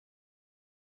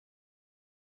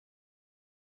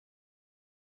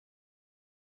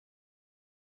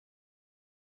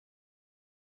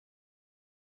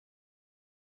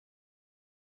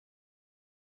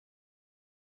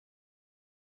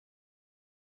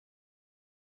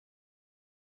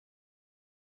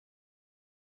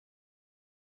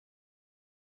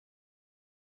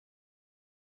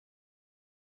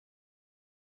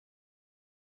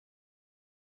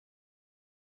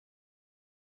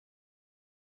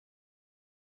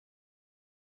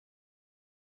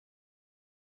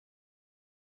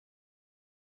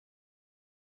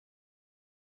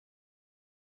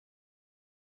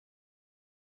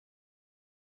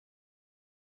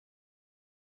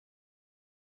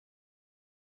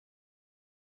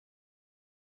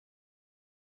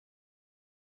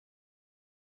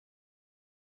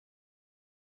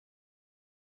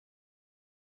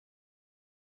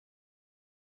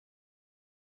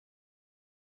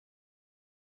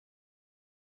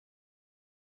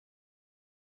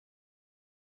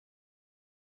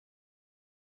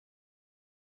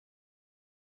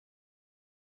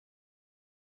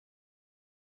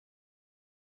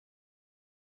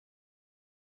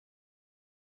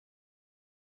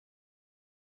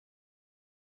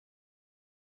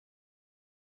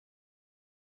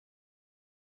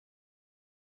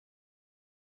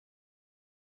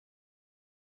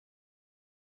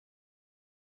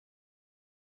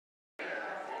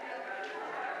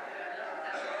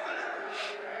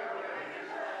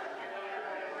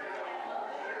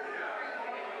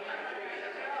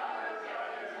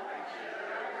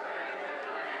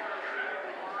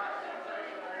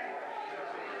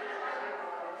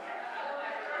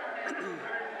Good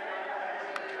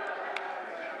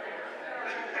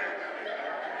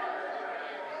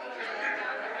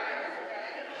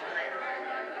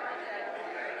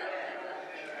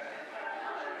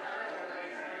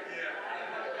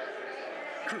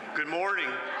morning.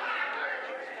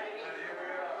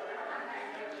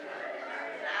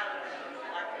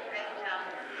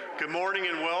 Good morning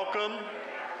and welcome.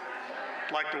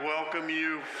 I'd like to welcome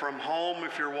you from home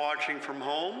if you're watching from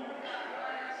home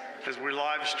as we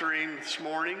live stream this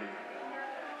morning.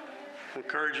 I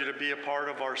encourage you to be a part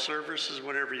of our services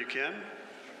whenever you can.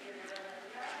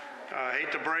 I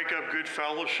hate to break up good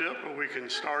fellowship, but we can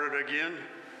start it again.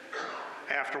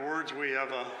 Afterwards, we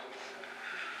have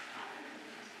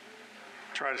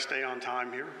try to stay on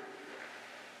time here.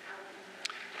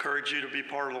 Encourage you to be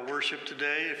part of the worship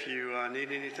today. If you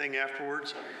need anything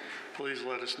afterwards, please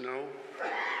let us know.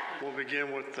 We'll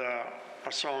begin with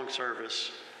a song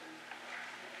service.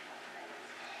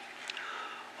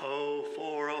 Oh,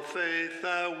 for a faith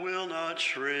that will not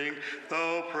shrink,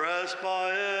 though pressed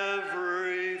by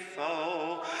every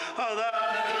foe,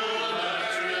 that will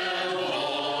not tremble.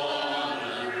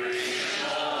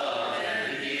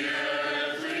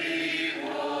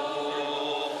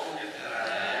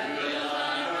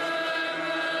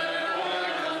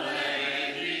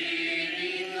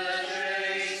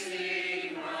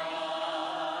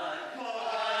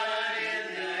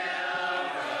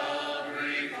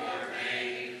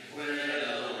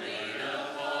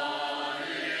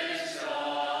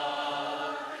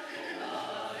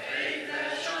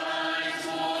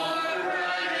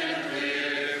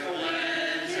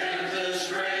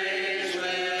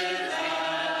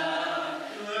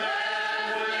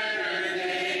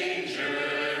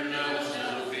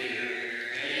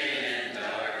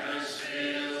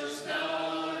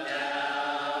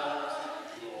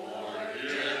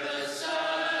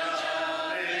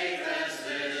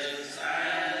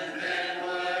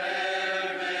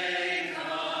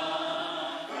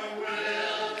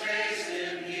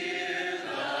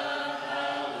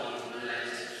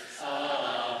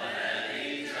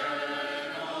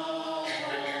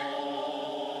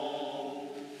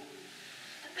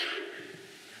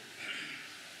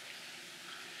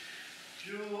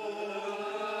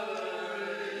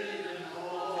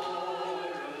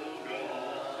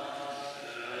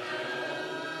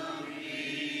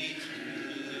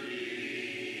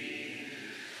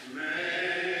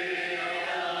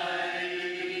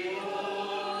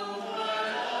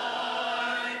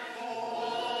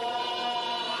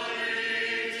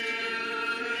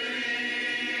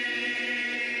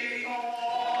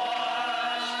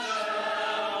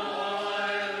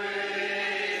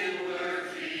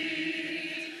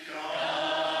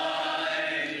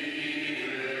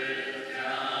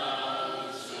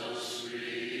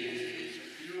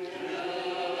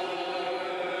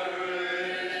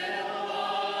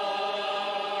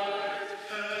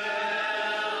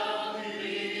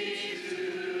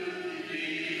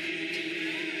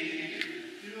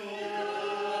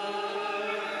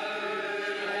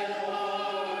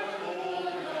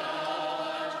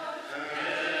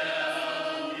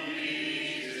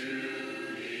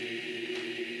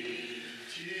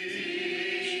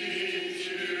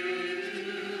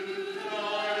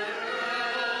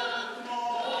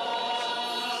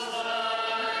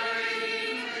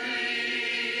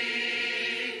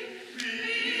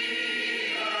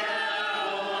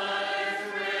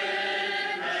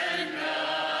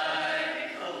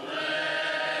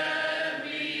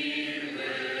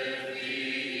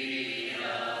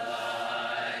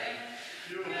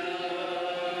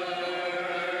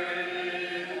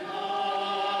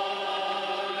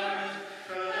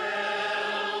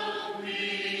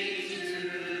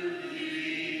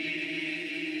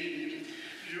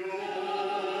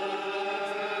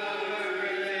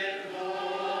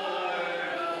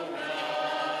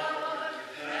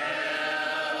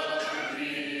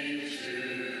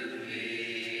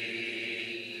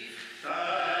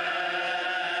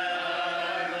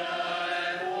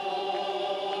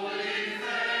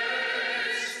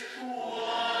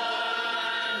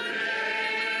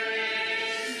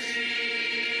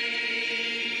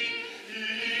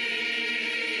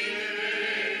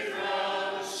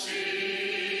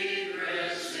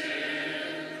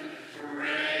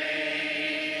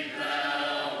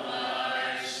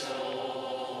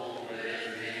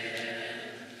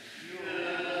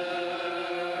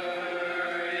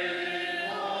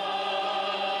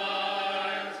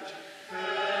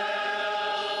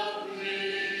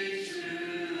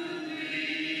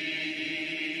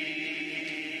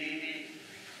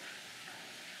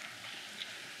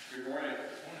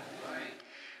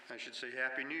 Say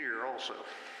Happy New Year also.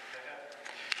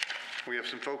 We have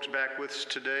some folks back with us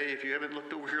today. If you haven't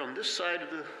looked over here on this side of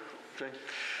the thing,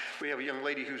 we have a young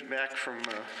lady who's back from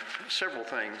several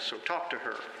things, so talk to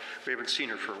her. We haven't seen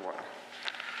her for a while.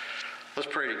 Let's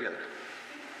pray together.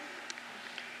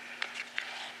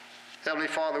 Heavenly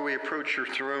Father, we approach your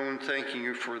throne thanking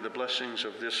you for the blessings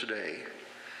of this day.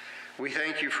 We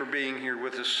thank you for being here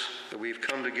with us, that we've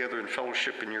come together in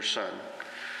fellowship in your Son.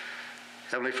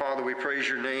 Heavenly Father, we praise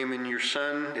your name in your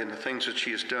Son and the things that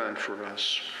he has done for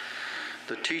us.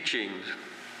 The teaching,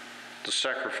 the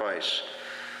sacrifice,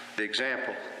 the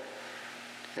example,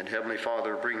 and Heavenly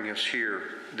Father, bringing us here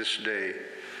this day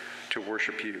to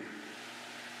worship you.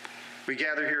 We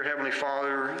gather here, Heavenly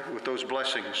Father, with those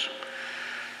blessings,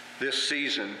 this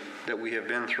season that we have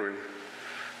been through,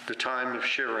 the time of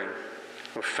sharing,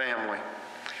 of family.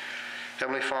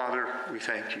 Heavenly Father, we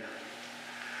thank you.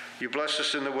 You bless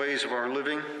us in the ways of our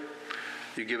living.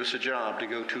 You give us a job to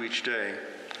go to each day.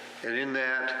 And in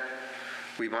that,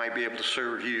 we might be able to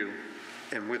serve you.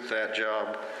 And with that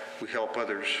job, we help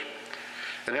others.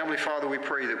 And Heavenly Father, we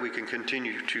pray that we can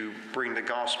continue to bring the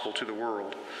gospel to the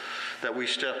world, that we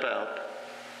step out.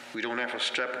 We don't have to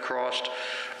step across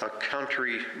a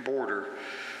country border,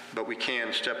 but we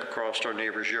can step across our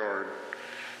neighbor's yard.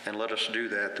 And let us do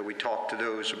that, that we talk to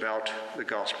those about the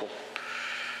gospel.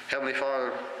 Heavenly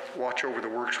Father, watch over the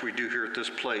works we do here at this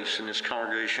place, in this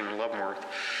congregation in Leavenworth,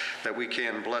 that we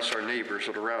can bless our neighbors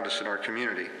that are around us in our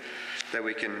community, that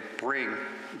we can bring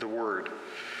the word,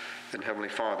 and Heavenly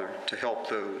Father, to help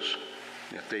those.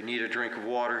 If they need a drink of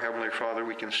water, Heavenly Father,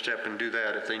 we can step and do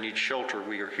that. If they need shelter,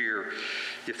 we are here.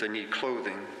 If they need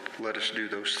clothing, let us do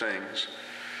those things.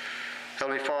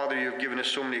 Heavenly Father, you have given us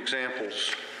so many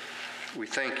examples. We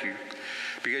thank you,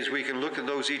 because we can look at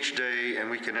those each day and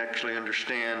we can actually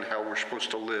understand how we're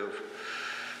supposed to live,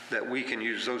 that we can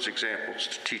use those examples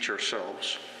to teach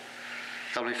ourselves.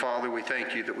 Heavenly Father, we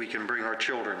thank you that we can bring our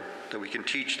children, that we can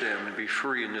teach them and be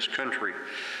free in this country.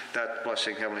 That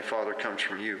blessing, Heavenly Father, comes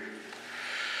from you.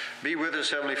 Be with us,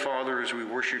 Heavenly Father, as we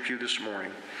worship you this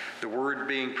morning. The word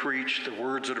being preached, the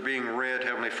words that are being read,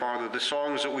 Heavenly Father, the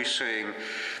songs that we sing,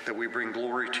 that we bring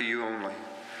glory to you only.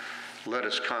 Let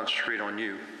us concentrate on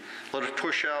you. Let us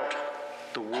push out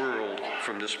the world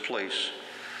from this place.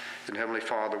 And Heavenly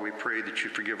Father, we pray that you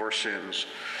forgive our sins,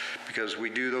 because we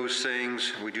do those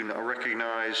things we do not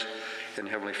recognize. And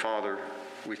Heavenly Father,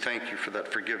 we thank you for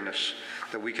that forgiveness,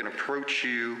 that we can approach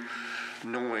you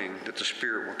knowing that the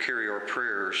Spirit will carry our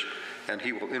prayers and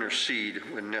he will intercede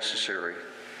when necessary.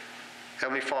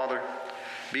 Heavenly Father,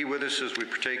 be with us as we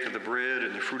partake of the bread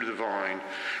and the fruit of the vine,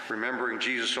 remembering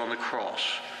Jesus on the cross.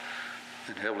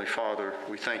 And Heavenly Father,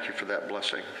 we thank you for that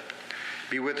blessing.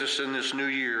 Be with us in this new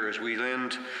year as we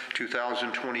end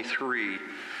 2023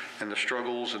 and the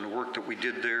struggles and the work that we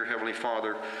did there, Heavenly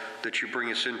Father, that you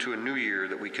bring us into a new year,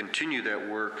 that we continue that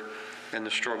work and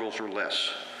the struggles are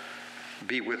less.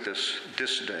 Be with us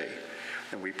this day.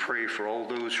 And we pray for all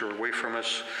those who are away from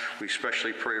us. We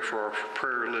especially pray for our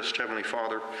prayer list, Heavenly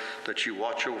Father, that you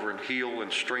watch over and heal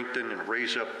and strengthen and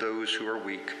raise up those who are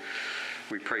weak.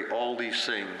 We pray all these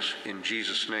things in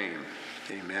Jesus' name.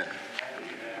 Amen.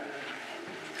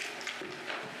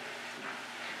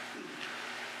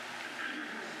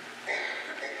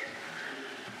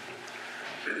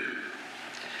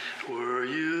 Were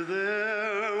you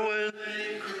there when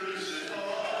they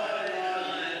crucified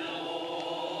my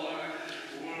Lord?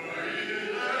 Were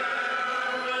you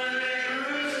there when they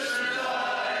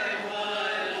crucified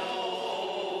my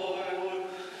Lord?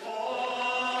 Oh,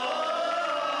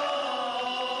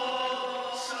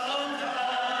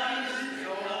 sometimes it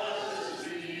causes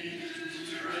me to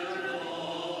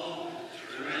tremble,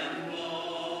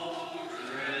 tremble,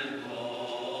 tremble.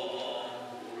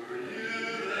 Were you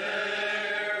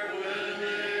there when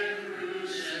they crucified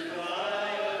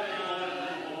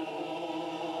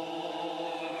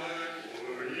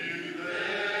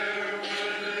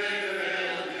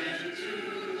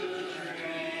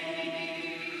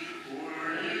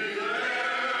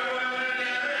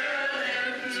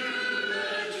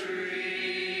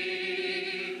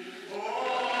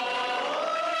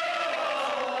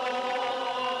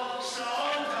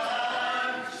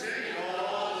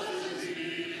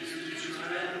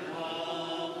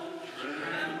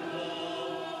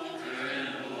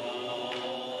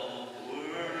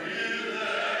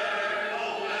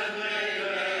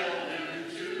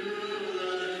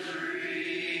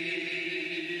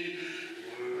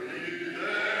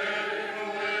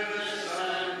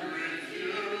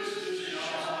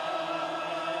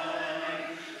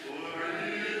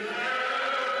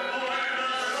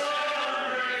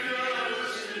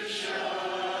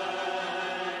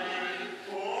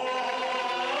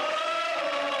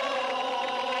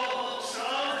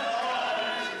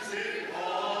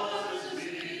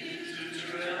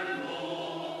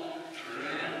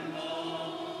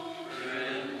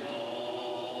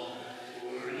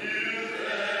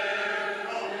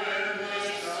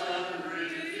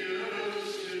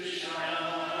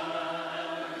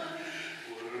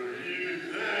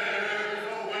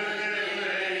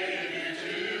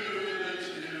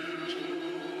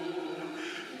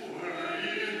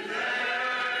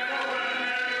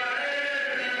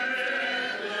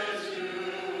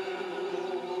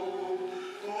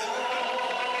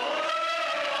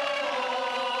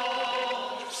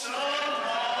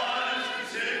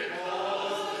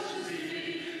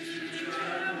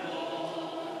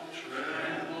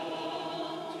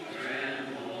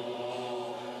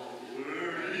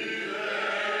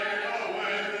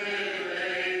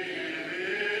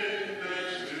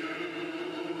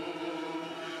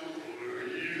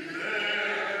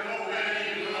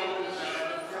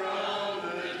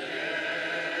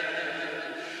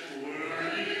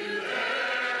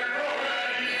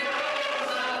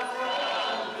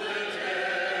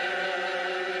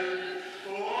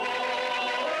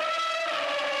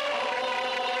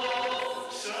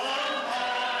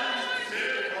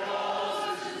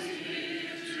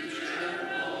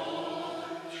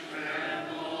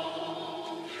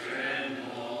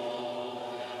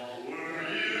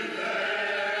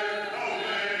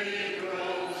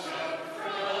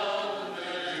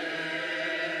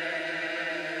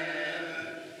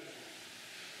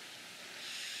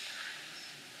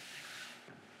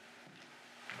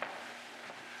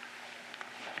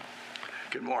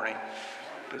Good morning.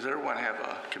 Does everyone have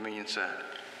a communion set?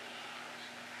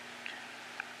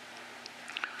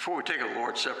 Before we take a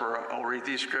Lord's Supper, I'll read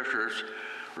these scriptures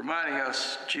reminding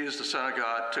us Jesus, the Son of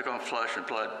God, took on flesh and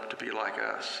blood to be like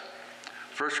us.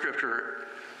 First scripture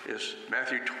is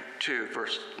Matthew 2,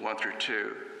 verse 1 through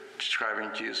 2,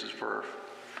 describing Jesus' birth.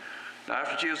 Now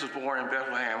after Jesus was born in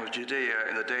Bethlehem of Judea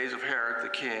in the days of Herod the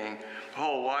king,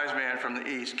 behold, a wise man from the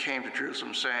east came to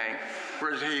Jerusalem, saying,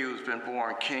 Where is he who has been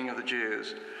born King of the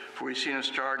Jews? For we've seen him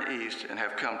star in the east and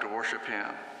have come to worship him.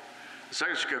 The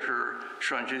second scripture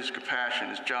showing Jesus' compassion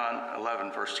is John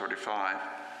 11, verse 35.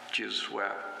 Jesus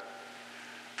wept.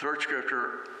 The third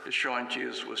scripture is showing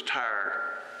Jesus was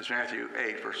tired, is Matthew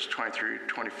 8, verses 23 to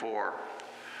 24.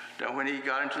 Now when he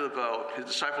got into the boat, his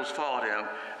disciples followed him,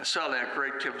 and suddenly a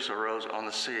great tempest arose on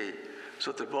the sea,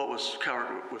 so that the boat was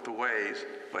covered with the waves,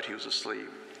 but he was asleep.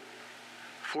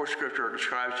 The fourth scripture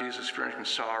describes Jesus experiencing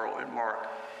sorrow in Mark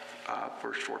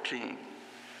chapter 14.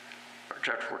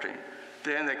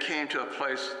 Then they came to a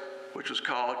place which was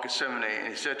called Gethsemane, and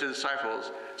he said to the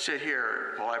disciples, Sit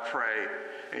here while I pray.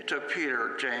 And he took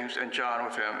Peter, James, and John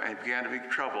with him, and he began to be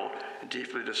troubled and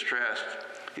deeply distressed.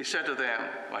 He said to them,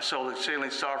 My soul is exceedingly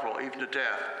sorrowful, even to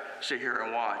death. Sit here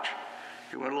and watch.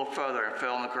 He went a little further and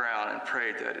fell on the ground and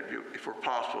prayed that, if it were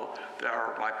possible, the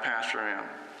hour might pass from him.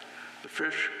 The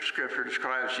fifth scripture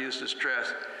describes Jesus'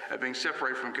 distress at being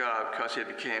separated from God because he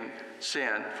became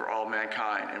sin for all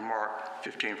mankind in Mark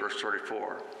 15, verse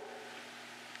 34.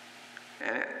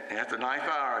 And at the ninth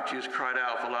hour, Jesus cried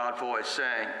out with a loud voice,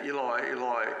 saying, Eloi,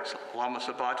 Eloi, lama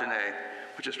sabachthani,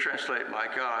 which is translated, my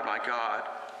God,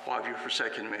 why have you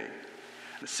forsaken me?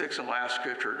 The sixth and last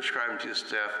scripture describing Jesus'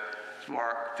 death is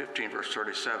Mark 15, verse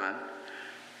 37.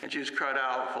 And Jesus cried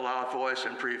out with a loud voice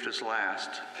and breathed his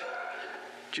last.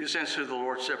 Jesus instituted the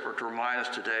Lord's Supper to remind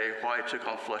us today why he took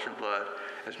on flesh and blood,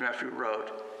 as Matthew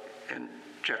wrote in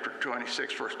chapter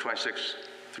 26, verse 26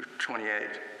 through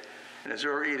 28. And as they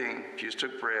were eating, Jesus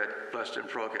took bread, blessed it, and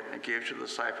broke it, and gave it to the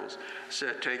disciples, and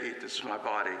said, Take, eat, this is my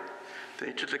body. Then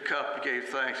he took the cup and gave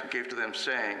thanks and gave to them,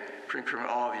 saying, Drink from it,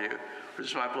 all of you, for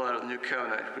this is my blood of the new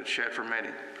covenant, which is shed for many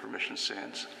for remission of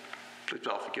sins. Please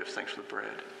all forgive thanks for the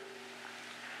bread.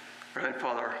 Our Heavenly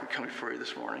Father, we come before you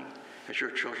this morning as your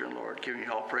children, Lord, giving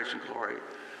you all praise and glory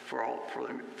for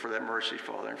that mercy,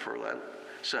 Father, and for that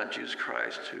Son, Jesus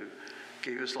Christ, who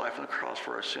gave his life on the cross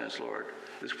for our sins, Lord.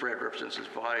 This bread represents his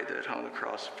body that hung on the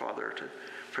cross, Father, to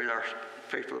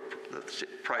pay the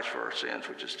price for our sins,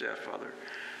 which is death, Father.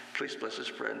 Please bless this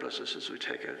bread and bless us as we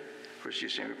take it. For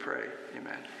Jesus' name we pray.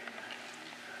 Amen.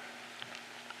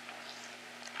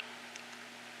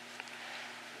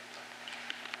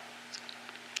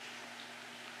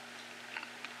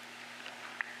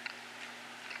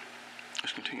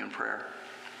 Let's continue in prayer.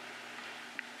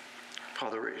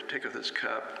 Father, we take of this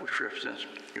cup, which represents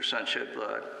your Son's shed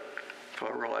blood.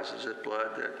 Father, realizes that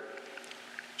blood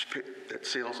that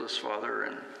seals us, Father,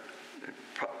 and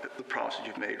the promise that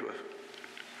you've made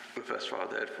with us,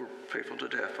 Father, that if we're faithful to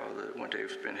death, Father, that one day we'll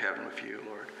spend in heaven with you,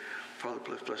 Lord. Father,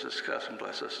 bless this cup and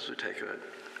bless us as we take it.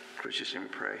 In Jesus' name we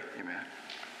pray. Amen.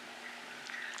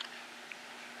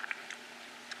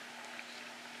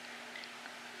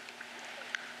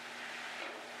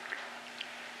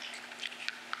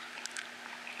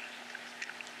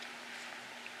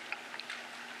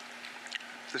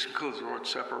 This concludes the Lord's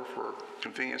Supper. For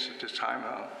convenience at this time,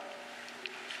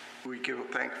 we give a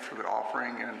thank for the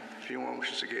offering, and if anyone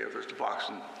wishes to give, there's the box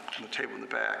on the table in the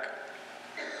back.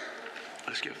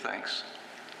 Let's give thanks.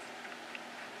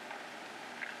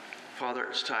 Father,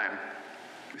 it's time.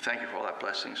 We thank you for all that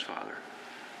blessings, Father,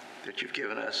 that you've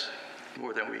given us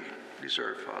more than we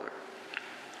deserve, Father.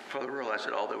 Father, realize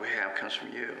that all that we have comes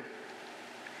from you.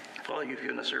 Father, you've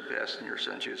given us our best in your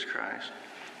Son, Jesus Christ.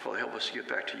 Father, help us to give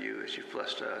back to you as you've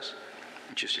blessed us.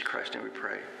 In Jesus Christ's name we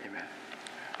pray. Amen.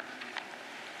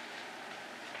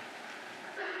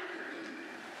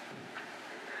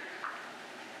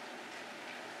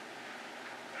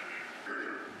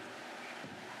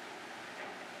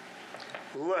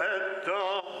 Let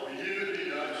the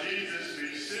beauty of Jesus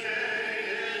be seen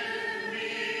in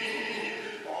me.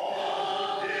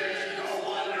 All this no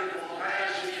wonderful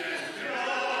passion and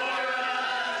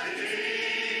purity.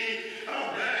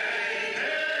 Obey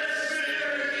His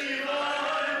Spirit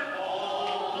divine.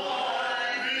 All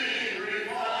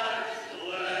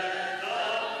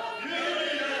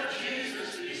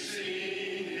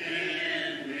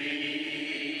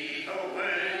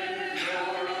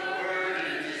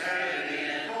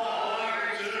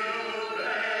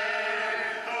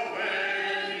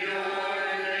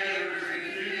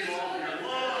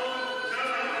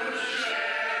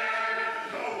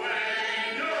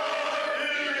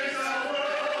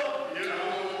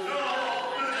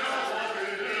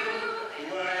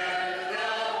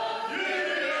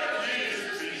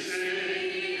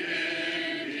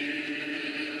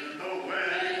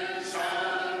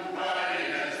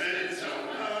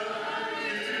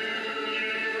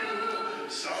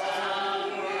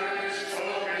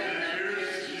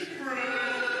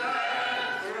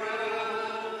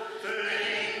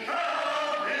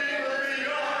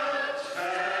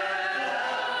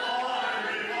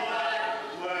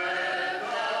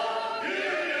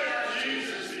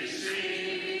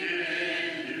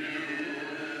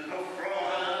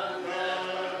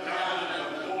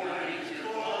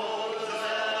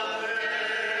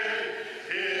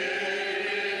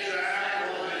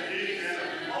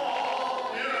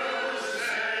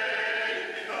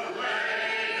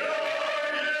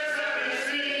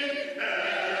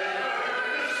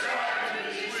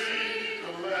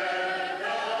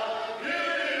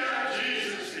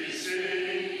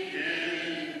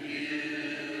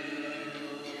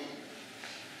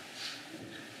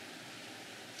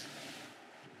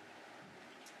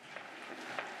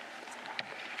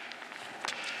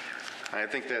I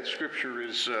think that scripture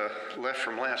is left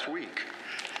from last week.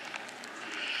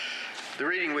 The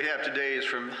reading we have today is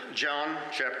from John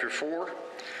chapter 4,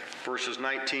 verses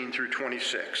 19 through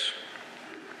 26.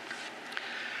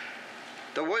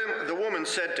 The woman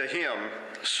said to him,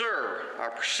 "Sir, I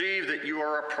perceive that you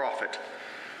are a prophet.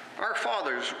 Our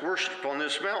fathers worshipped on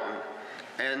this mountain,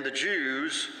 and the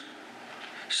Jews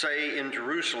say in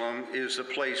Jerusalem is the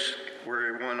place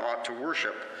where one ought to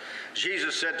worship."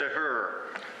 Jesus said to her,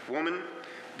 "Woman,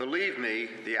 believe me,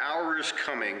 the hour is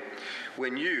coming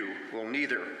when you will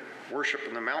neither worship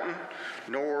on the mountain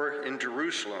nor in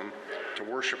Jerusalem to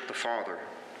worship the Father.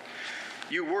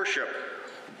 You worship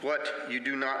what you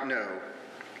do not know.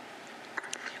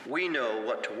 We know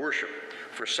what to worship,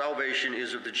 for salvation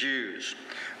is of the Jews.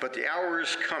 But the hour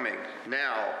is coming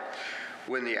now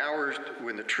when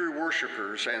the true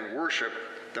worshipers and worship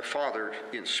the Father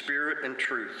in spirit and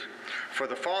truth. For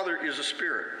the Father is a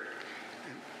spirit.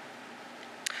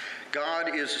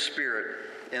 God is a spirit,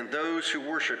 and those who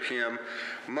worship him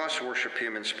must worship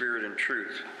him in spirit and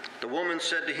truth." The woman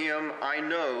said to him, "I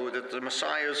know that the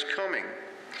Messiah is coming.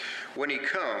 When he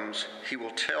comes, he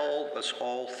will tell us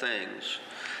all things."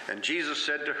 And Jesus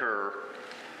said to her,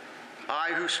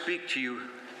 "I who speak to you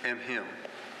am him."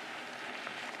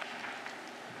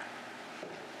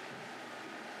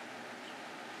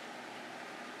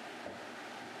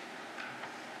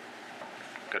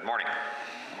 Good morning.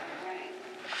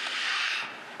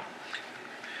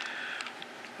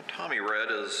 What Tommy read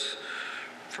is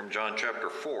from John chapter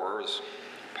 4, is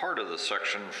part of the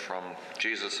section from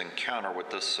Jesus' encounter with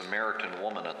this Samaritan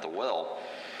woman at the well.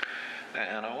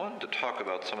 And I wanted to talk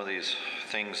about some of these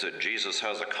things that Jesus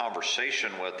has a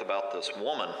conversation with about this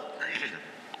woman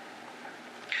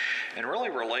and really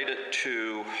relate it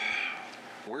to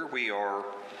where we are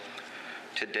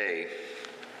today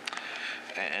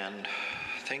and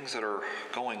things that are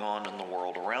going on in the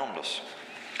world around us.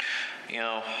 You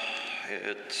know,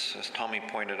 it's, as Tommy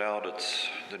pointed out, it's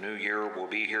the new year will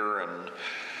be here in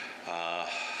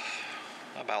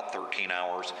about 13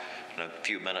 hours. In a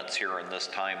few minutes here in this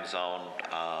time zone.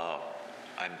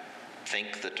 I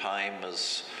think the time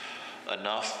is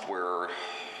enough where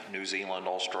New Zealand,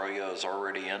 Australia is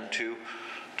already into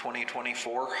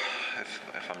 2024,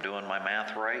 if I'm doing my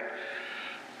math right.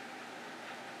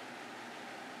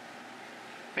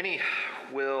 Many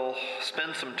will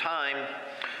spend some time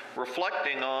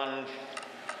reflecting on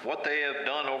what they have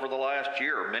done over the last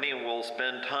year. Many will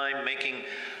spend time making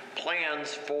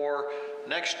plans for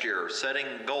next year,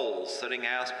 setting goals, setting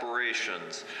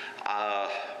aspirations.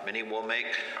 Many will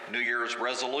make New Year's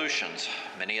resolutions.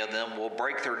 Many of them will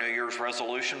break their New Year's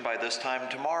resolution by this time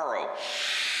tomorrow.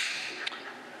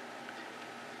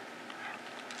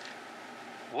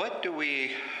 What do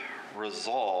we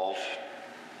resolve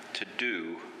to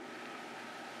do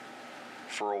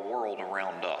for a world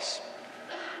around us?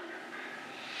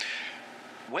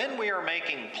 When we are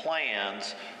making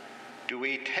plans, do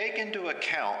we take into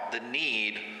account the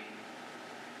need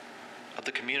of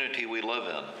the community we live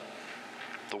in,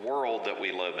 the world that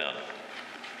we live in?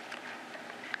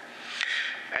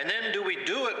 And then do we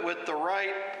do it with the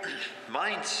right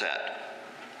mindset?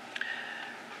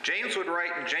 James would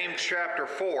write in James chapter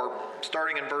 4,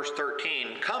 starting in verse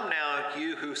 13, "Come now,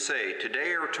 you who say,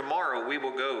 today or tomorrow we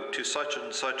will go to such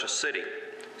and such a city.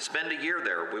 Spend a year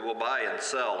there, we will buy and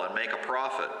sell and make a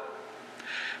profit.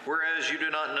 Whereas you do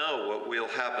not know what will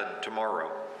happen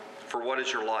tomorrow. For what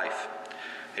is your life?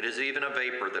 It is even a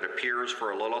vapor that appears for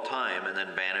a little time and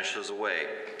then vanishes away.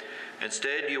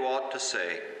 Instead, you ought to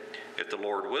say, if the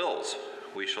Lord wills,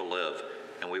 we shall live,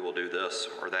 and we will do this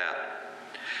or that.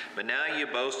 But now you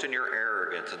boast in your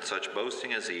arrogance, and such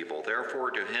boasting is evil.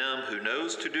 Therefore, to him who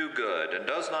knows to do good and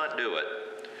does not do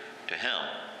it, to him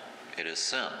it is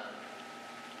sin."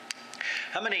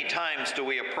 How many times do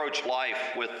we approach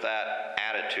life with that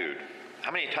attitude?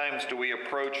 How many times do we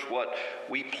approach what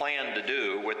we plan to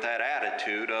do with that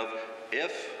attitude of,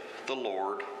 if the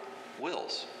Lord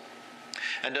wills?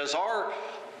 And does our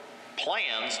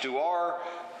plans, do our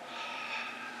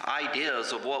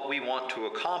ideas of what we want to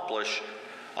accomplish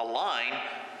align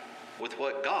with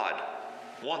what God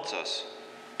wants us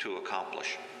to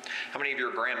accomplish? How many of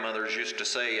your grandmothers used to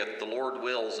say, if the Lord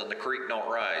wills and the creek don't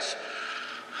rise?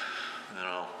 You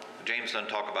know, James doesn't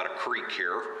talk about a creek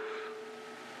here.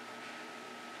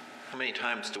 How many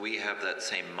times do we have that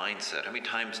same mindset? How many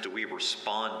times do we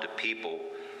respond to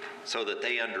people so that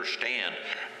they understand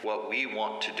what we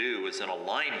want to do is in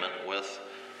alignment with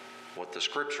what the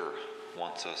Scripture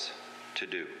wants us to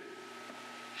do?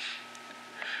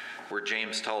 Where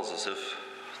James tells us, if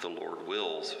the Lord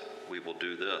wills, we will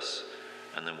do this,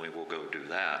 and then we will go do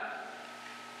that.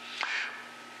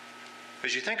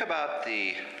 As you think about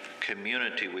the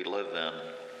community we live in,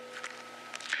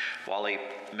 Wally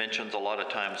mentions a lot of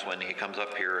times when he comes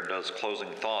up here and does closing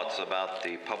thoughts about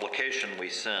the publication we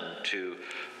send to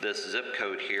this zip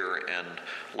code here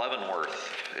in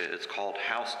Leavenworth. It's called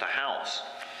House to House.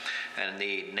 And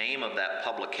the name of that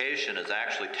publication is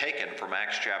actually taken from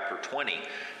Acts chapter 20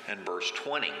 and verse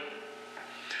 20.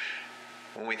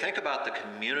 When we think about the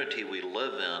community we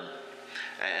live in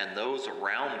and those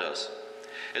around us,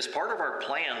 it's part of our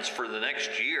plans for the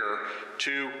next year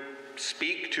to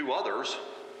speak to others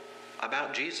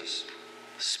about Jesus.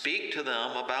 Speak to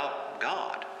them about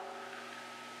God.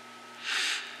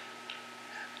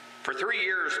 For 3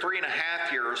 years,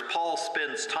 3.5 years, Paul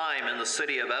spends time in the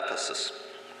city of Ephesus.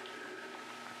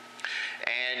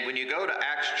 And when you go to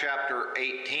Acts chapter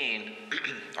 18,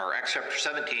 or Acts chapter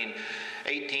 17,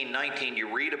 18, 19,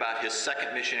 you read about his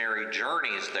second missionary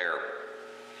journeys there.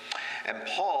 And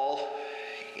Paul,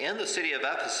 in the city of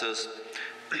Ephesus,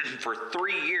 for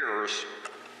 3 years,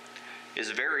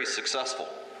 is very successful.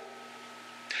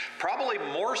 Probably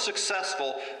more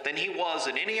successful than he was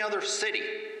in any other city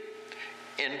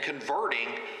in converting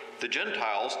the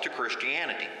Gentiles to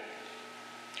Christianity.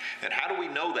 And how do we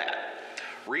know that?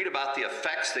 Read about the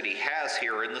effects that he has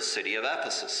here in the city of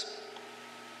Ephesus.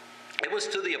 It was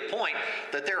to the point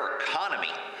that their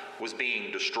economy was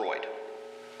being destroyed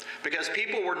because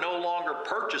people were no longer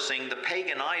purchasing the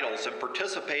pagan idols and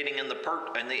participating in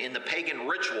the pagan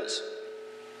rituals.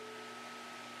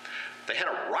 They had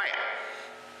a riot.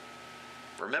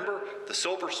 Remember the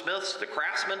silversmiths, the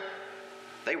craftsmen?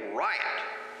 They riot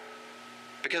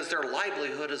because their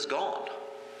livelihood is gone.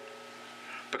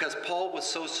 Because Paul was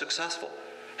so successful.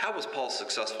 How was Paul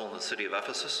successful in the city of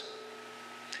Ephesus?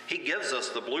 He gives us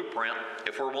the blueprint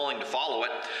if we're willing to follow it.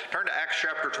 Turn to Acts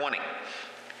chapter 20.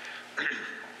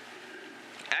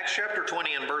 Acts chapter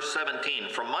 20 and verse 17.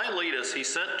 From Miletus he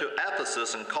sent to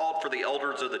Ephesus and called for the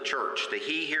elders of the church. The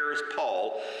he here is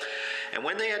Paul. And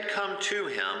when they had come to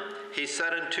him, he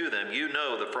said unto them, You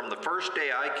know that from the first day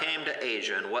I came to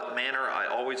Asia, in what manner I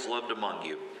always lived among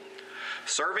you,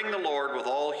 serving the Lord with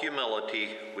all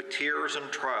humility, with tears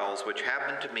and trials which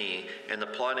happened to me in the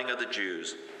plotting of the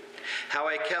Jews. How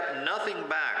I kept nothing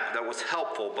back that was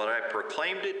helpful, but I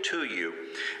proclaimed it to you,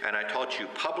 and I taught you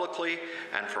publicly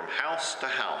and from house to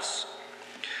house.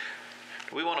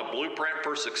 Do we want a blueprint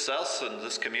for success in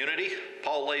this community?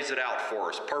 Paul lays it out for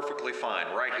us perfectly fine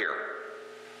right here.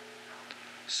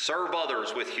 Serve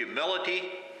others with humility.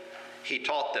 He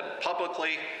taught them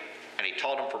publicly, and he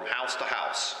taught them from house to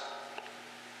house.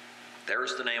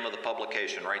 There's the name of the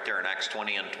publication right there in Acts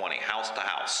 20 and 20, House to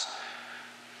House.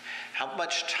 How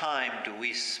much time do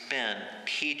we spend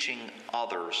teaching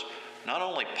others, not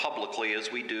only publicly as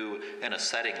we do in a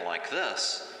setting like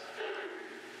this,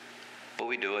 but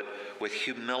we do it with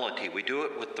humility. We do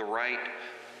it with the right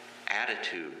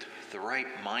attitude, the right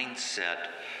mindset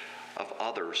of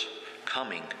others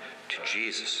coming to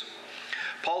Jesus.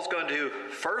 Paul's going to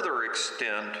further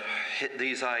extend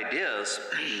these ideas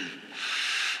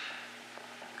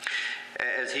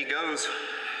as he goes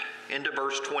into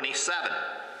verse 27.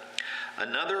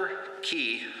 Another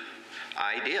key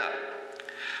idea.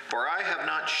 For I have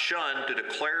not shunned to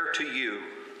declare to you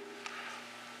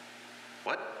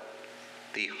what?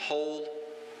 The whole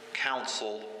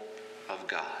counsel of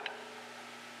God.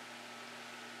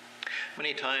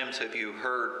 Many times have you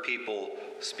heard people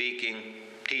speaking,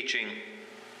 teaching,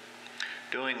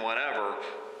 doing whatever,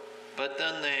 but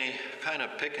then they kind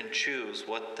of pick and choose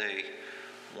what they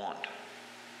want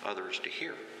others to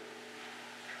hear?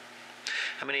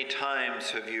 How many times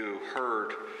have you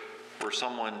heard where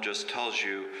someone just tells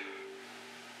you,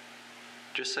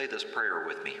 just say this prayer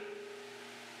with me,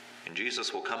 and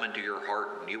Jesus will come into your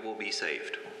heart and you will be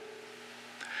saved?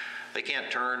 They can't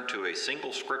turn to a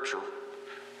single scripture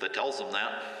that tells them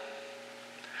that,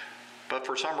 but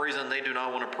for some reason they do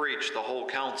not want to preach the whole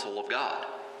counsel of God.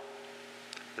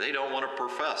 They don't want to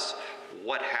profess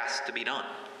what has to be done.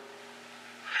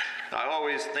 I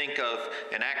always think of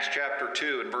in Acts chapter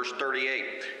 2 and verse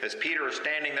 38, as Peter is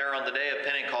standing there on the day of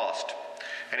Pentecost,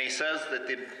 and he says that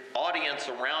the audience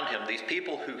around him, these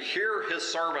people who hear his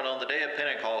sermon on the day of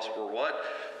Pentecost, were what?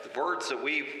 The words that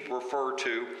we refer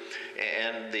to,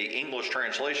 and the English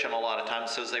translation a lot of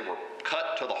times says they were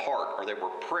cut to the heart, or they were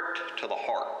pricked to the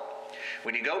heart.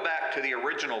 When you go back to the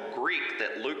original Greek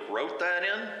that Luke wrote that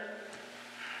in,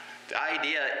 the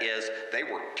idea is they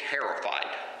were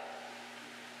terrified.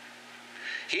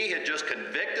 He had just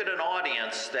convicted an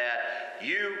audience that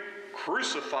you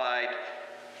crucified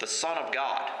the Son of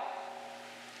God.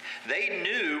 They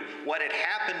knew what had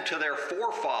happened to their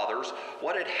forefathers,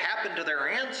 what had happened to their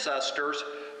ancestors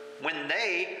when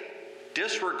they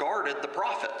disregarded the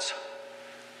prophets.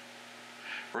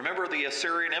 Remember, the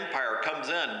Assyrian Empire comes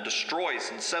in,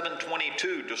 destroys in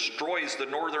 722, destroys the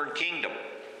northern kingdom.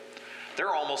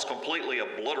 They're almost completely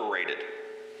obliterated.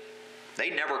 They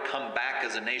never come back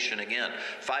as a nation again.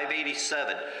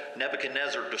 587,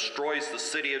 Nebuchadnezzar destroys the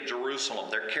city of Jerusalem.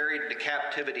 They're carried into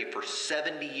captivity for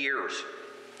 70 years.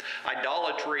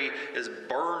 Idolatry is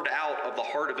burned out of the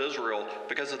heart of Israel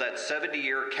because of that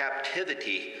 70-year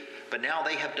captivity. But now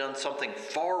they have done something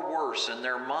far worse in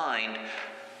their mind.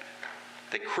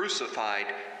 They crucified,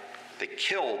 they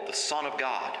killed the Son of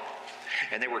God.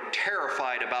 And they were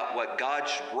terrified about what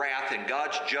God's wrath and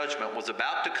God's judgment was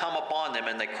about to come upon them.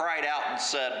 And they cried out and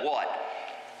said, what?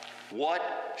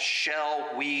 What shall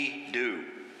we do?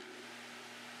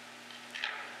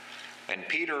 And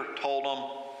Peter told them,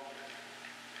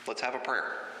 let's have a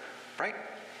prayer. Right?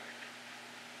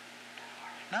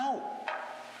 No.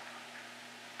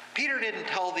 Peter didn't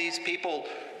tell these people,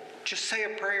 just say a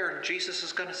prayer and Jesus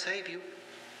is going to save you.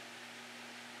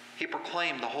 He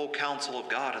proclaimed the whole counsel of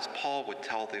God, as Paul would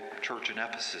tell the church in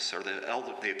Ephesus, or the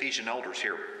Ephesian elders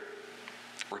here.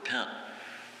 Repent,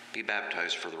 be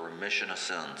baptized for the remission of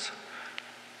sins.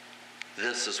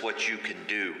 This is what you can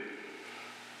do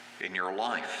in your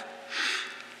life.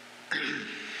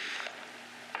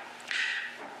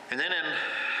 And then in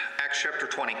Acts chapter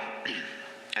 20,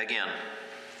 again,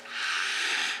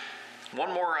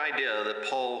 one more idea that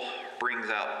Paul brings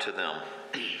out to them.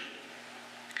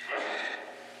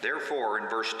 Therefore, in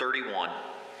verse 31,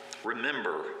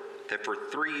 remember that for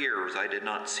 3 years I did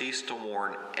not cease to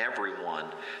warn everyone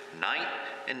night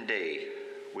and day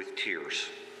with tears.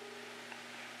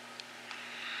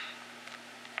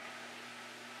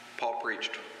 Paul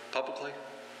preached publicly,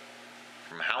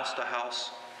 from house to house,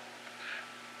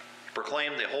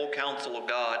 proclaimed the whole counsel of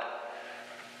God,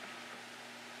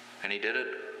 and he did it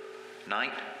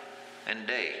night and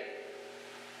day.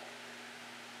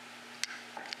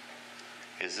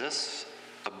 Is this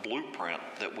a blueprint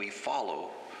that we follow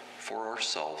for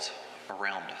ourselves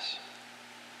around us?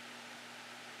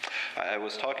 I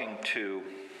was talking to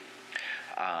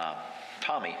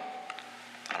Tommy,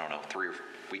 3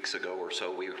 weeks ago or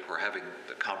so. We were having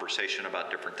a conversation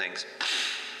about different things.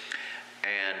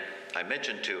 And I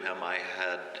mentioned to him I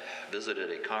had visited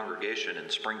a congregation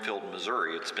in Springfield,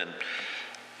 Missouri. It's been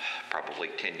probably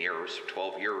 10 years,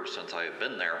 12 years since I have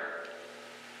been there.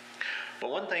 But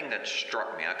one thing that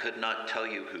struck me, I could not tell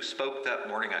you who spoke that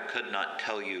morning. I could not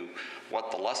tell you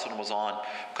what the lesson was on.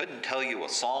 Couldn't tell you a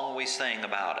song we sang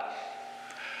about it.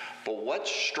 But what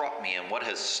struck me and what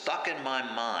has stuck in my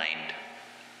mind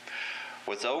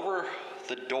was over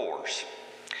the doors,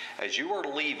 as you are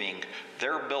leaving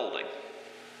their building,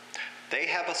 they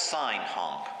have a sign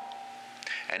hung,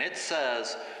 and it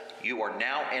says, you are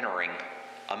now entering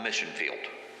a mission field.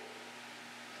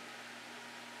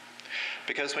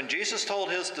 Because when Jesus told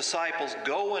his disciples,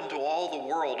 go into all the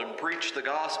world and preach the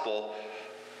gospel,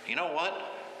 you know what?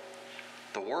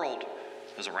 The world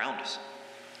is around us.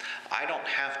 I don't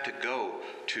have to go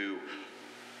to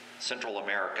Central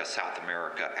America, South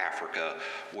America, Africa,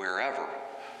 wherever,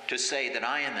 to say that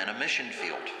I am in a mission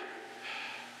field.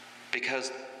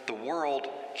 Because the world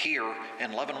here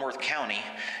in Leavenworth County,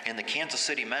 in the Kansas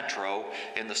City metro,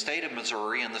 in the state of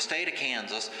Missouri, in the state of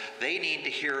Kansas, they need to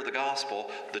hear the gospel,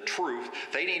 the truth.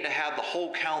 They need to have the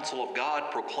whole counsel of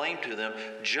God proclaimed to them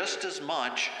just as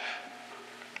much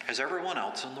as everyone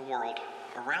else in the world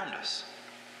around us.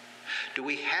 Do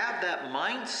we have that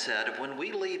mindset of when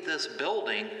we leave this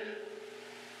building,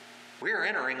 we are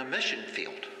entering a mission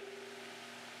field?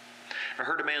 I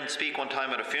heard a man speak one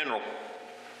time at a funeral,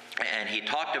 and he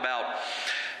talked about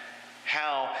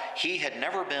how he had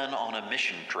never been on a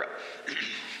mission trip.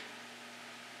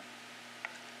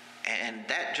 And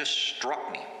that just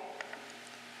struck me.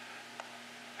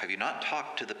 Have you not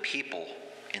talked to the people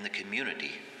in the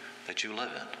community that you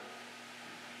live in?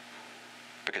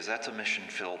 Because that's a mission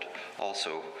field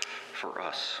also for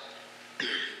us.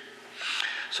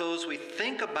 So as we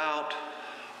think about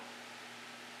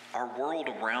our world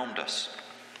around us,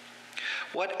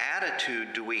 what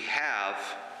attitude do we have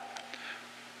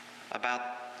about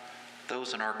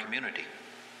those in our community?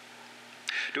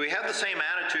 Do we have the same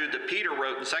attitude that Peter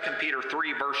wrote in 2 Peter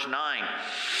 3, verse 9,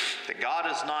 that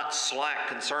God is not slack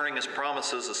concerning his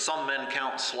promises, as some men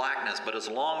count slackness, but is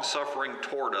long-suffering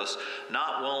toward us,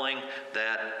 not willing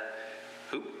that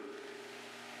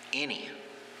any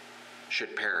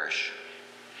should perish,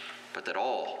 but that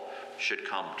all should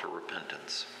come to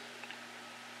repentance.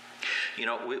 You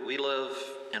know, we live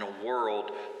in a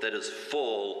world that is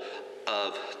full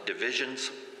of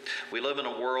divisions. We live in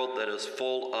a world that is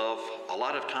full of, a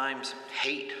lot of times,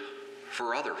 hate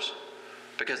for others.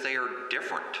 because they are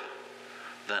different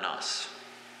than us.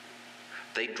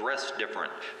 They dress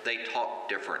different. They talk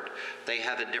different. They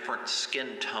have a different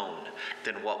skin tone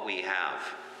than what we have.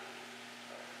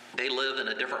 They live in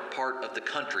a different part of the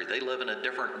country. They live in a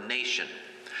different nation.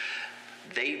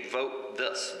 They vote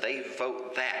this. They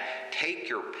vote that. Take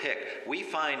your pick. We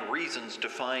find reasons to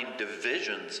find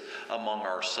divisions among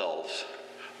ourselves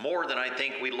more than I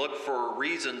think we look for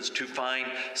reasons to find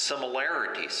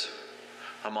similarities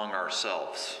among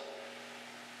ourselves.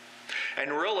 And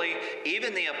really,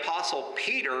 even the Apostle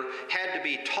Peter had to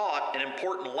be taught an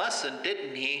important lesson,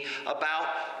 didn't he, about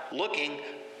looking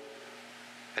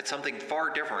at something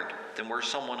far different than where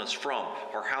someone is from,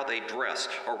 or how they dress,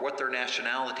 or what their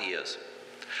nationality is.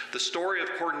 The story of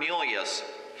Cornelius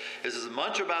is as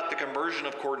much about the conversion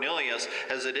of Cornelius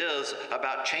as it is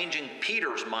about changing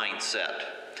Peter's mindset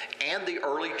and the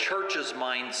early church's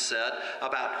mindset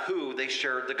about who they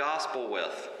shared the gospel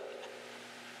with.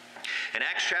 In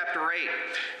Acts chapter 8,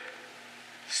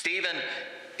 Stephen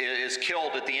is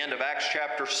killed at the end of Acts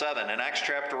chapter 7. In Acts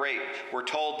chapter 8, we're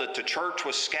told that the church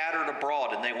was scattered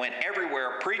abroad and they went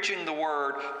everywhere preaching the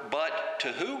word, but to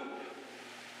who?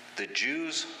 The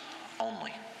Jews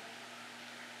only.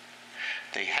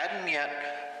 They hadn't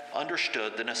yet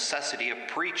understood the necessity of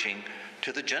preaching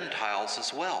to the Gentiles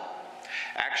as well.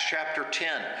 Acts chapter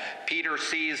 10, Peter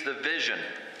sees the vision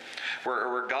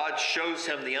where God shows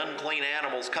him the unclean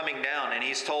animals coming down, and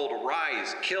he's told,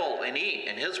 "Arise, kill, and eat."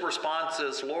 And his response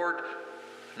is, "Lord,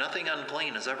 nothing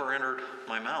unclean has ever entered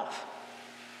my mouth.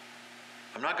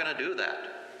 I'm not going to do that."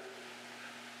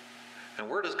 And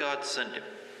where does God send him?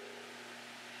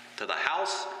 To the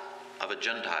house of a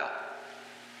Gentile.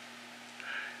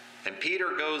 And Peter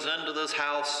goes into this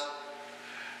house,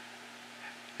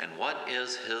 and what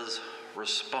is his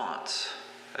response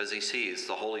as he sees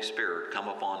the Holy Spirit come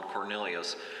upon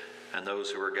Cornelius and those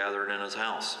who are gathered in his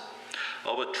house?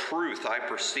 Of a truth I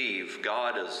perceive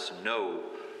God is no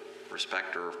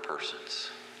respecter of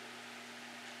persons.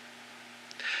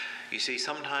 You see,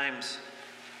 sometimes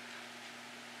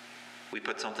we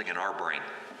put something in our brain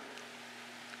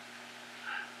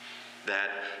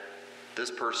that this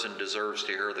person deserves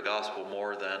to hear the gospel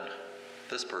more than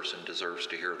this person deserves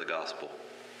to hear the gospel.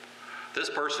 This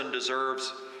person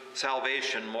deserves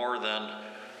salvation more than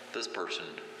this person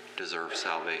deserves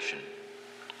salvation,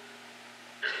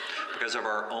 because of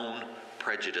our own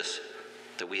prejudice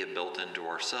that we have built into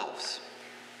ourselves.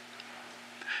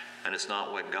 And it's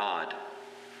not what God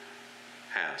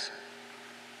has.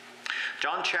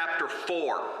 John chapter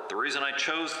 4, the reason I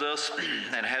chose this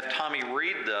and had Tommy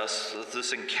read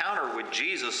this encounter with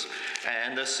Jesus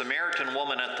and this Samaritan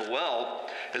woman at the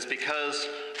well, is because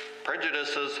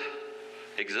prejudices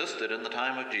existed in the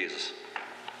time of Jesus.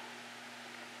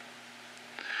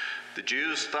 The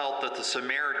Jews felt that the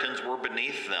Samaritans were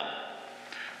beneath them.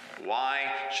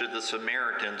 Why should the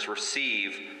Samaritans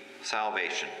receive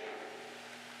salvation?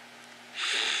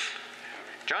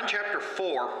 John chapter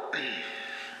 4,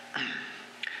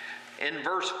 in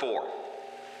verse 4.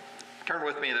 Turn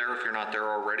with me there if you're not there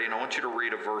already, and I want you to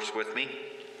read a verse with me.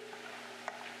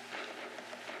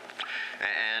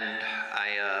 And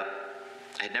I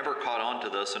had never caught on to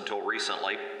this until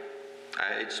recently.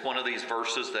 It's one of these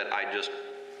verses that I just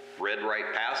read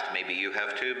right past. Maybe you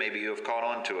have too. Maybe you have caught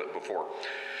on to it before.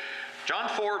 John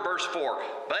 4, verse 4.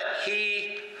 But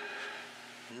he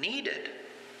needed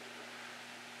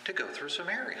to go through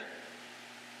Samaria.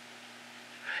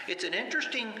 It's an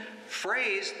interesting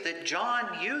phrase that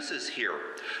John uses here.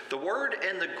 The word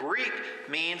in the Greek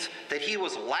means that he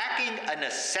was lacking a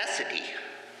necessity.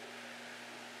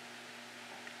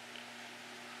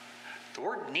 The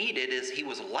word needed is he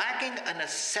was lacking a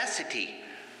necessity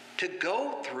to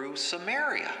go through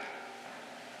Samaria.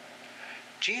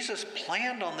 Jesus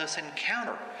planned on this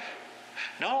encounter.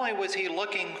 Not only was he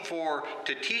looking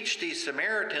to teach these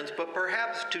Samaritans, but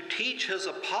perhaps to teach his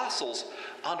apostles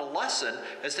on a lesson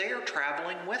as they are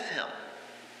traveling with him.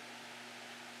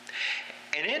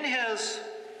 And in his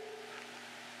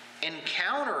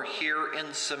encounter here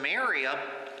in Samaria,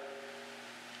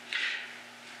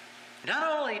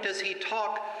 not only does he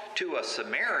talk to a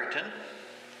Samaritan,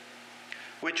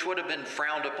 which would have been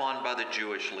frowned upon by the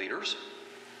Jewish leaders,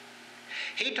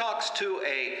 he talks to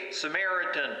a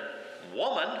Samaritan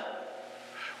woman,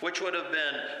 which would have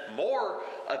been more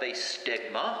of a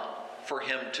stigma for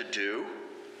him to do.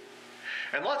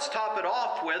 And let's top it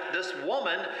off with, this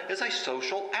woman is a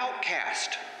social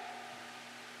outcast.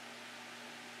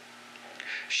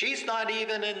 She's not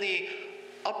even in the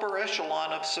upper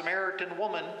echelon of Samaritan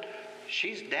woman.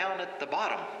 She's down at the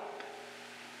bottom,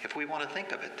 if we want to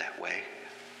think of it that way,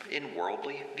 in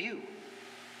worldly view.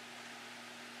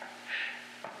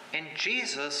 And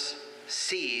Jesus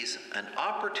sees an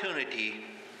opportunity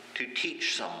to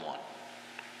teach someone.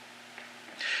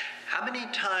 How many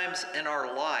times in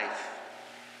our life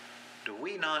do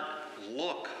we not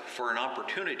look for an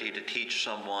opportunity to teach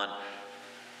someone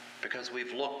because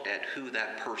we've looked at who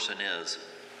that person is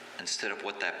instead of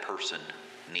what that person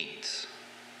needs?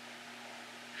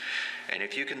 And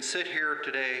if you can sit here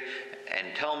today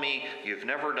and tell me you've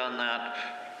never done that,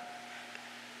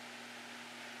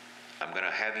 I'm going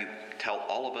to have you tell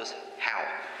all of us how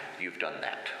you've done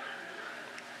that.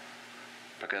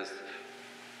 Because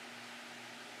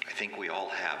I think we all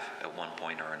have at one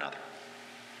point or another.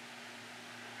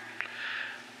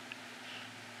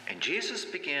 And Jesus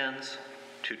begins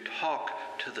to talk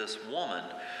to this woman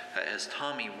as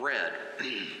Tommy read.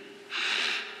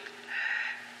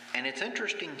 And it's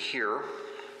interesting here,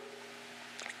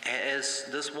 as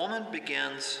this woman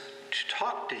begins to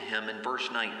talk to him in verse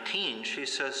 19, she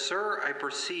says, "Sir, I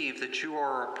perceive that you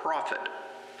are a prophet.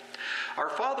 Our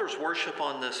fathers worship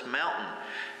on this mountain,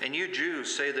 and you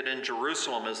Jews say that in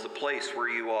Jerusalem is the place where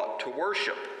you ought to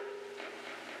worship."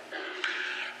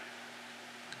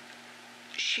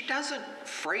 She doesn't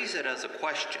phrase it as a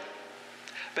question,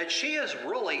 but she is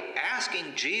really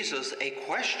asking Jesus a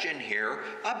question here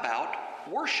about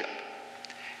worship.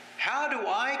 How do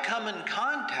I come in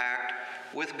contact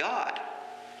with God?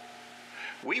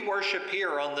 We worship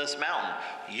here on this mountain.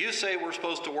 You say we're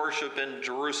supposed to worship in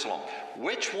Jerusalem.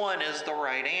 Which one is the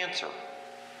right answer?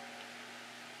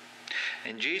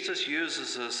 And Jesus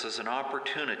uses this as an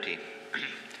opportunity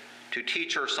to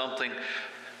teach her something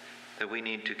that we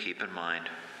need to keep in mind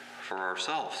for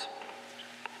ourselves.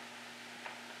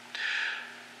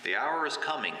 The hour is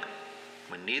coming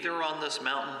when neither on this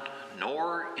mountain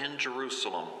nor in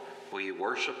Jerusalem will you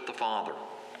worship the Father.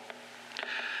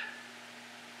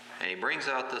 And he brings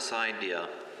out this idea,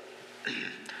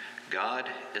 God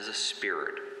is a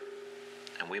spirit,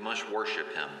 and we must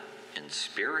worship him in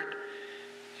spirit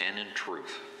and in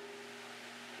truth.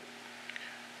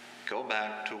 Go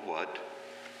back to what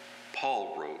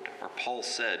Paul wrote, or Paul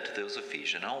said to those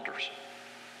Ephesian elders,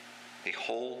 the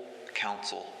whole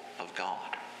counsel of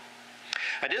God.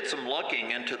 I did some looking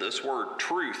into this word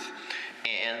truth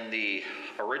and the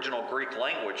original Greek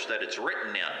language that it's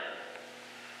written in.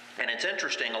 And it's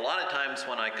interesting, a lot of times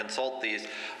when I consult these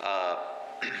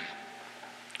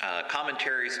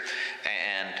commentaries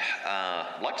and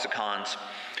lexicons,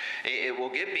 it will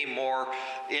give me more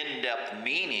in-depth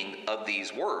meaning of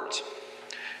these words.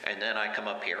 And then I come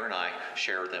up here and I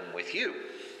share them with you.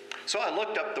 So I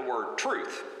looked up the word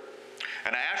truth.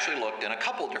 And I actually looked in a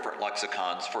couple different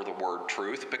lexicons for the word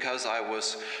truth because I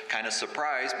was kind of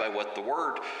surprised by what the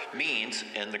word means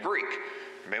in the Greek.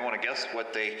 You may want to guess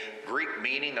what the Greek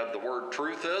meaning of the word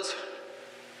truth is?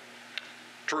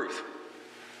 Truth.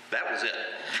 That was it.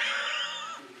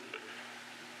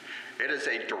 It is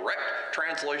a direct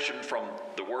translation from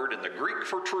the word in the Greek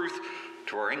for truth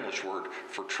to our English word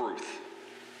for truth.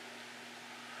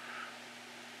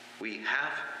 We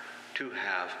have to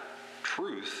have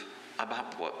truth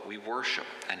about what we worship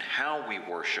and how we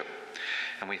worship.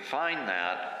 And we find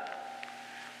that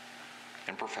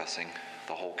in professing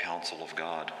the whole counsel of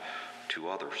God to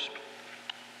others.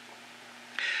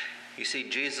 You see,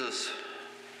 Jesus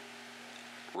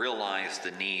realized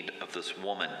the need of this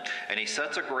woman, and he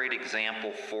sets a great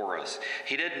example for us.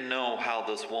 He didn't know how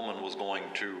this woman was going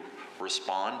to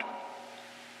respond.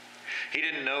 He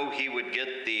didn't know he would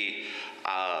get the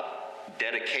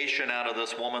dedication out of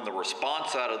this woman, the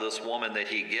response out of this woman that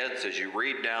he gets. As you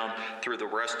read down through the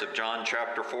rest of John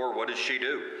chapter 4, what does she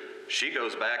do? She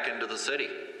goes back into the city.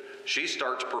 She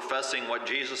starts professing what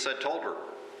Jesus had told her.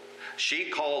 She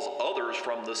calls others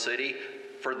from the city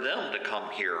for them to come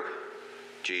hear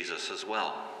Jesus as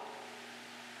well.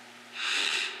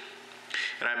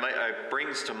 And it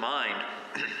brings to mind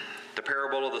the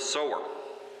parable of the sower.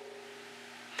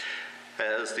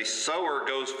 As the sower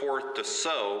goes forth to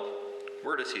sow,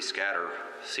 where does he scatter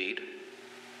seed?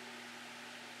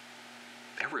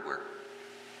 Everywhere.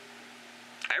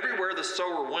 Everywhere the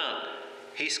sower went,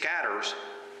 he scatters,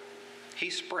 he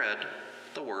spread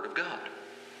the word of God.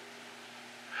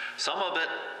 Some of it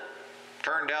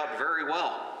turned out very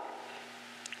well.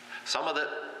 Some of it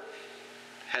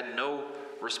had no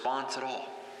response at all.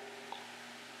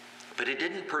 But it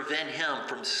didn't prevent him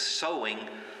from sowing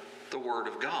the word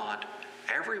of God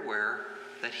everywhere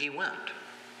that he went.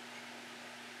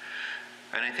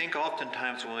 And I think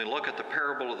oftentimes when we look at the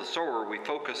parable of the sower, we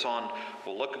focus on,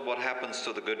 well, look at what happens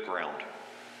to the good ground.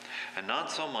 And not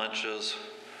so much as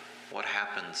what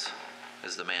happens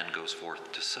as the man goes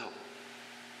forth to sow.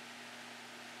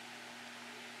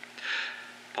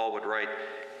 Paul would write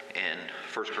in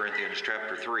 1 Corinthians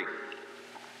chapter 3.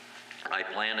 I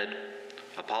planted,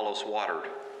 Apollos watered,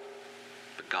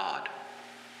 but God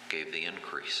gave the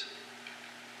increase.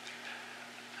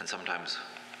 And sometimes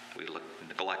we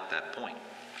neglect that point.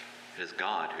 It is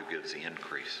God who gives the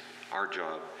increase. Our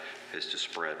job is to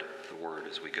spread the word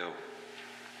as we go.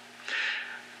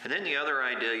 And then the other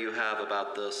idea you have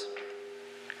about this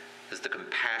is the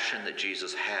compassion that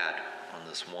Jesus had on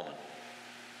this woman.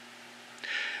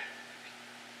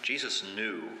 Jesus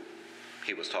knew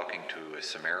he was talking to a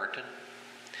Samaritan.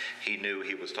 He knew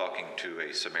he was talking to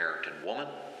a Samaritan woman.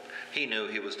 He knew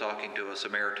he was talking to a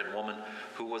Samaritan woman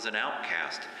who was an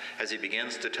outcast, as he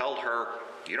begins to tell her,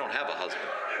 you don't have a husband.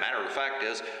 Matter of the fact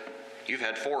is, you've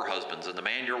had 4 husbands, and the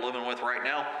man you're living with right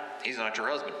now, he's not your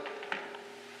husband.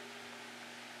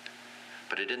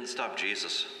 But it didn't stop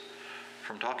Jesus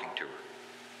from talking to her.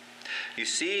 You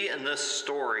see in this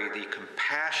story the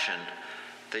compassion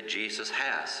that Jesus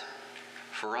has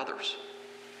for others.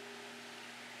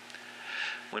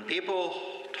 When people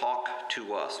talk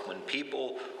to us, when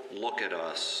people look at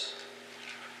us,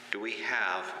 do we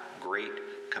have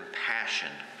great compassion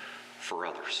for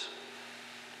others?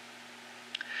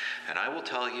 And I will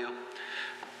tell you,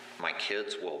 my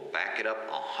kids will back it up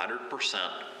 100%.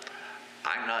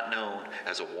 I'm not known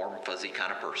as a warm, fuzzy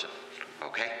kind of person,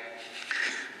 okay?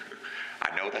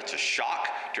 I know that's a shock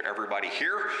to everybody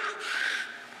here.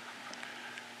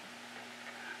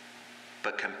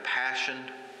 But compassion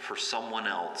for someone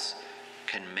else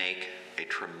can make a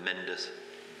tremendous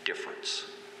difference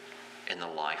in the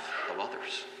life of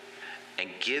others and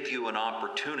give you an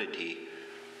opportunity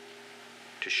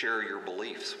to share your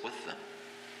beliefs with them.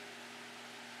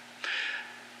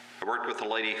 I worked with a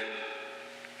lady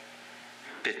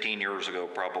 15 years ago,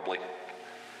 probably.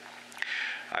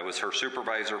 I was her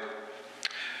supervisor.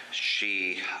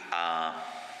 She,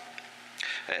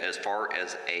 as far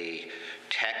as a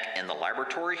tech in the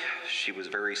laboratory, she was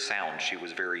very sound. She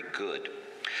was very good.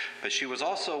 But she was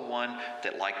also one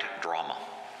that liked drama.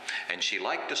 And she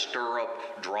liked to stir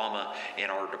up drama in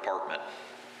our department.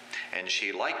 And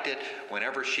she liked it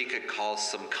whenever she could cause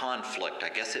some conflict. I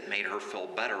guess it made her feel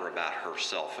better about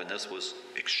herself. And this was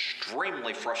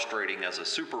extremely frustrating as a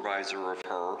supervisor of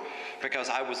her, because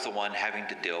I was the one having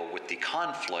to deal with the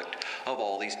conflict of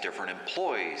all these different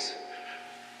employees.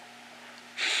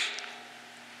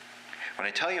 When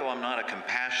I tell you I'm not a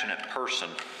compassionate person,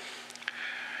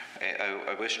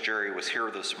 I wish Jerry was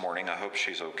here this morning. I hope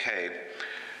she's okay.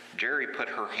 Jerry put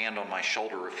her hand on my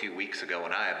shoulder a few weeks ago,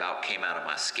 and I about came out of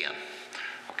my skin,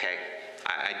 okay?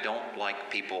 I don't like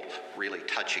people really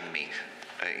touching me,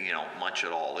 much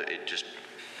at all.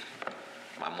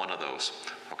 I'm one of those,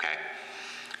 okay?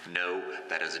 No,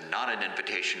 that is not an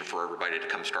invitation for everybody to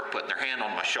come start putting their hand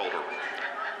on my shoulder.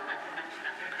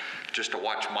 Just to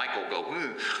watch Michael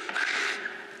go,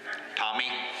 Tommy.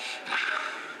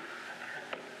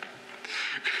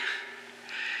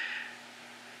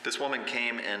 This woman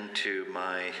came into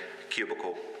my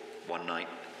cubicle one night.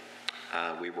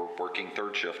 We were working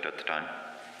third shift at the time.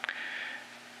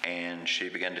 And she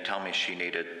began to tell me she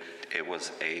needed, it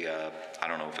was I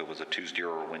don't know if it was a Tuesday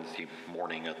or a Wednesday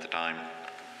morning at the time,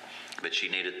 but she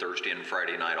needed Thursday and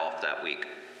Friday night off that week.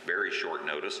 Very short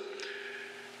notice.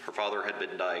 Her father had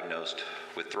been diagnosed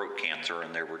with throat cancer,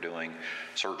 and they were doing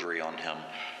surgery on him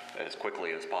as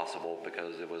quickly as possible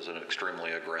because it was an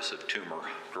extremely aggressive tumor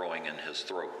growing in his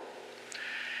throat.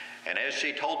 And as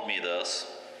she told me this,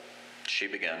 she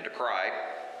began to cry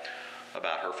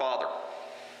about her father.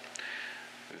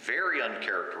 Very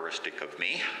uncharacteristic of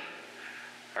me,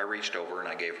 I reached over and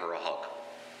I gave her a hug.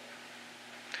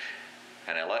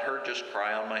 And I let her just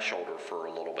cry on my shoulder for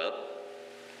a little bit.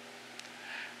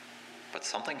 But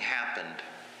something happened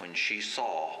when she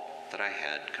saw that I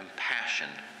had compassion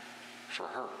for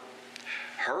her.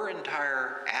 Her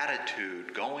entire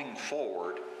attitude going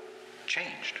forward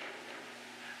changed.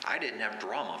 I didn't have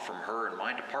drama from her in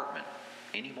my department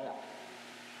anymore.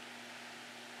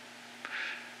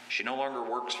 She no longer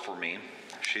works for me.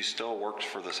 She still works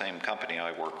for the same company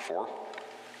I work for.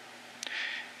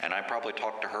 And I probably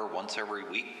talk to her once every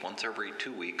week, once every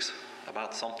 2 weeks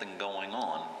about something going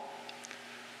on.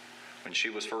 When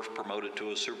she was first promoted to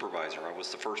a supervisor, I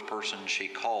was the first person she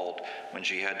called when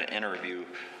she had to interview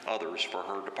others for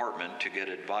her department to get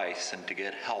advice and to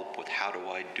get help with how do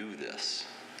I do this.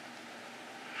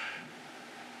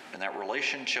 And that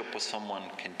relationship with someone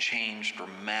can change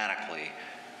dramatically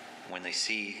when they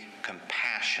see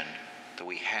compassion that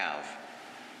we have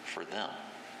for them.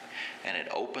 And it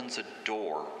opens a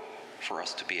door for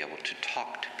us to be able to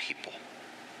talk to people.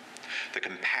 The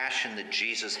compassion that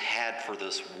Jesus had for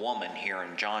this woman here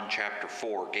in John chapter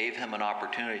 4 gave him an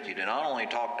opportunity to not only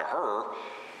talk to her,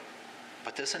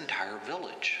 but this entire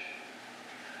village.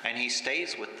 And he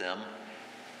stays with them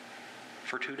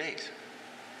for 2 days,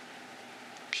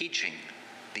 teaching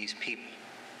these people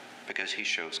because he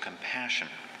shows compassion.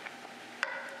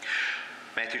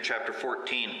 Matthew chapter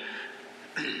 14,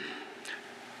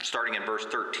 starting in verse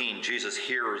 13, Jesus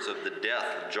hears of the death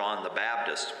of John the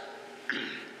Baptist.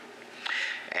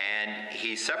 And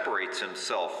he separates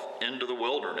himself into the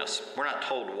wilderness. We're not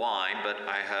told why, but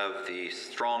I have the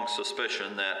strong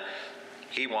suspicion that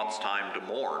he wants time to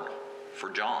mourn for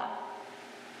John.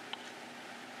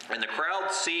 And the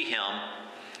crowd see him,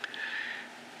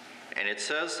 and it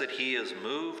says that he is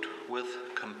moved with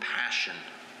compassion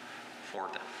for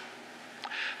them.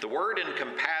 The word in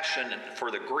compassion for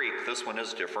the Greek, this one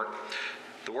is different.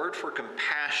 The word for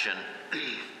compassion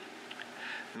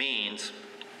means,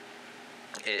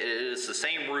 it is the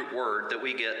same root word that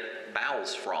we get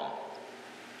bowels from.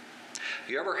 Have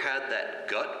you ever had that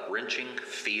gut-wrenching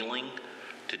feeling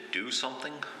to do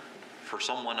something for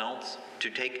someone else, to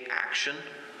take action?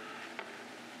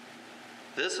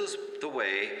 This is the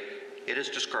way it is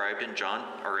described in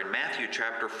Matthew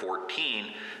chapter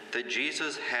 14, that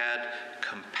Jesus had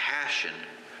compassion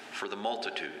for the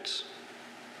multitudes.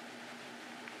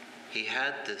 He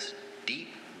had this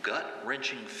deep,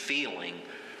 gut-wrenching feeling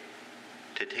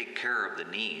to take care of the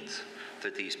needs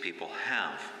that these people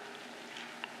have.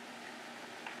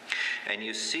 And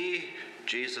you see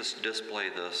Jesus display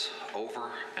this over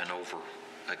and over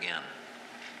again.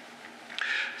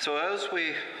 So as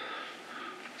we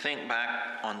think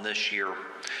back on this year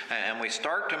and we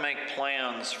start to make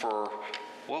plans for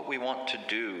what we want to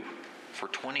do for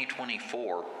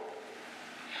 2024,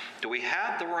 do we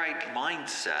have the right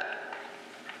mindset?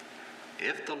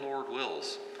 If the Lord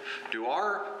wills, do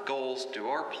our goals, do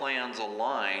our plans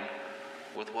align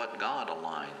with what God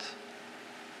aligns?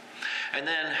 And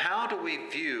then how do we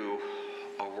view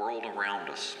a world around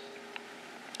us?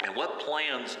 And what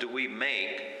plans do we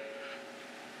make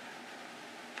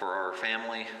for our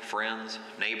family, friends,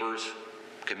 neighbors,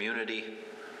 community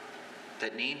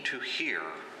that need to hear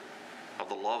of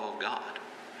the love of God?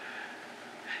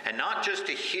 And not just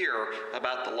to hear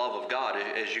about the love of God.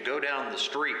 As you go down the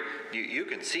street, you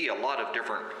can see a lot of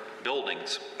different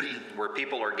buildings where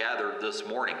people are gathered this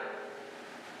morning.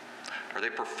 Are they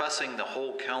professing the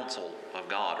whole counsel of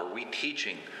God? Are we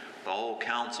teaching the whole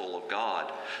counsel of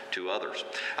God to others?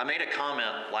 I made a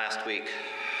comment last week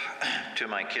to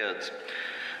my kids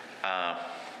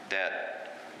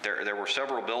that there were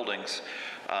several buildings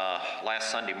last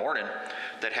Sunday morning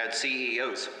that had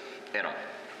CEOs in them.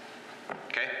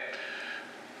 Okay?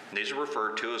 These are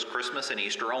referred to as Christmas and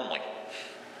Easter only.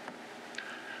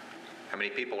 How many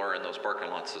people are in those parking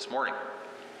lots this morning?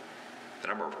 The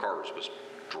number of cars was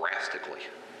drastically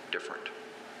different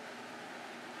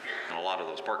in a lot of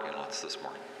those parking lots this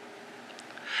morning.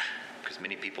 Because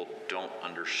many people don't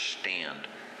understand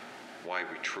why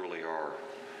we truly are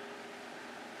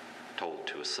told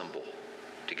to assemble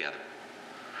together.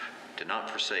 Do not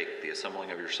forsake the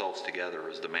assembling of yourselves together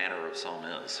as the manner of some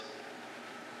is.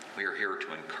 We are here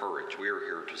to encourage. We are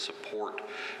here to support.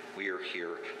 We are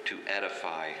here to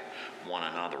edify one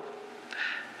another.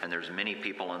 And there's many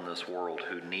people in this world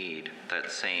who need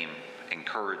that same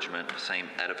encouragement, same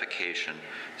edification,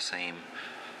 same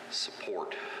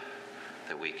support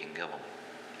that we can give them.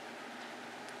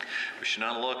 We should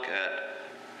not look at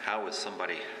how is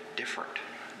somebody different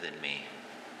than me,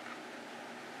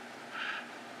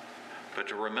 but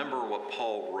to remember what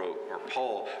Paul wrote, or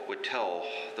Paul would tell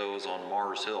those on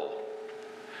Mars Hill,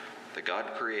 that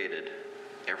God created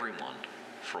everyone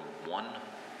from one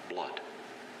blood.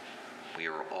 We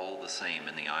are all the same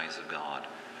in the eyes of God.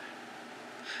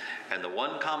 And the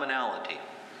one commonality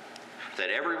that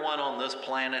everyone on this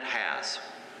planet has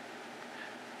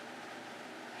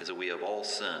is that we have all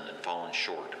sinned and fallen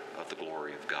short of the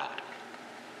glory of God.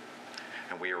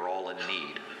 And we are all in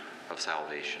need of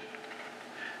salvation.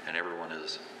 And everyone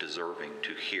is deserving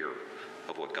to hear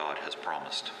of what God has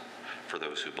promised for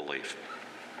those who believe.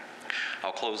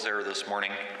 I'll close there this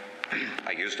morning.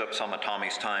 I used up some of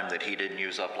Tommy's time that he didn't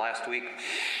use up last week.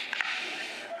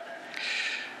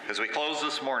 As we close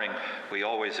this morning, we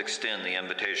always extend the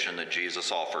invitation that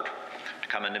Jesus offered. To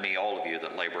come unto me, all of you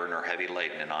that labor and are heavy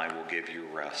laden, and I will give you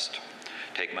rest.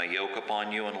 Take my yoke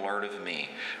upon you and learn of me,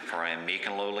 for I am meek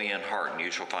and lowly in heart, and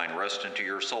you shall find rest unto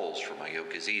your souls, for my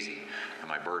yoke is easy and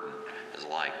my burden is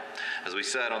light. As we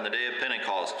said on the day of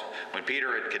Pentecost, when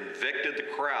Peter had convicted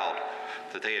the crowd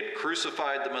that they had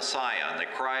crucified the Messiah, and they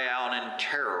cry out in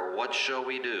terror, "What shall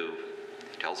we do?"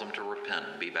 tells them to repent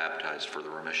and be baptized for the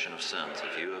remission of sins.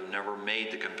 If you have never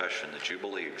made the confession that you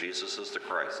believe Jesus is the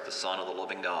Christ, the Son of the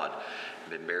living God,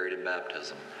 and been buried in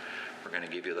baptism, we're going to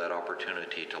give you that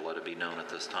opportunity to let it be known at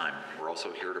this time. We're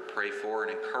also here to pray for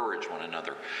and encourage one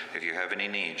another. If you have any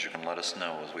needs, you can let us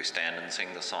know as we stand and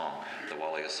sing the song that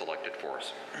Wally has selected for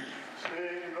us.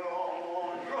 Sing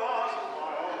on cross,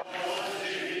 my Lord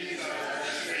Jesus,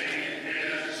 sing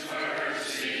his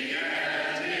mercy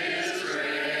and his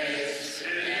grace.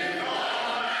 In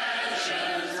all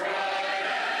nations bright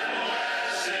and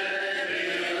blessed,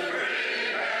 he'll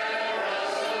prepare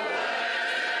us a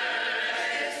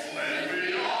place. When we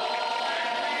all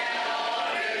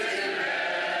get to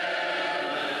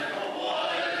heaven,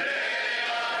 what a day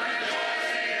of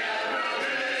rejoicing and will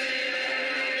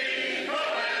be. But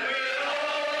when we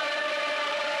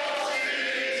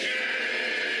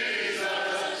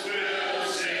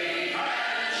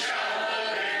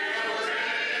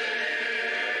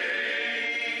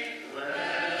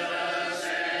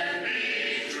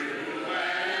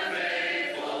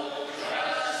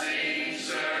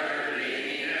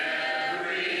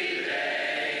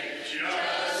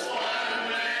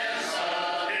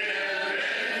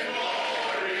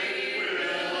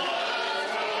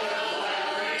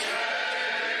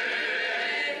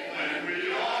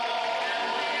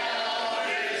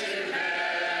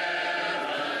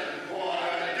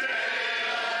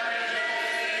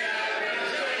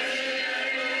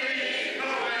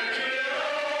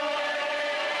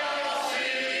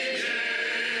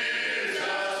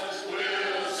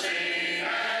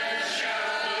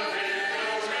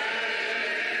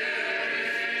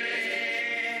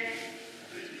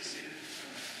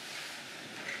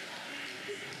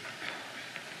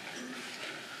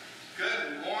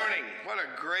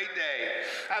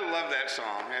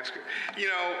song. That's good. You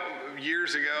know,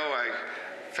 years ago I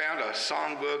found a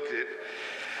songbook that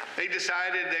they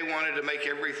decided they wanted to make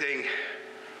everything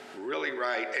really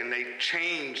right, and they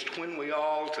changed When We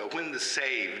All to When the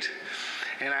Saved.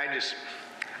 And I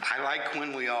like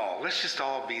When We All. Let's just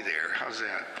all be there. How's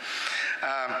that?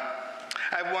 I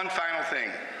have one final thing.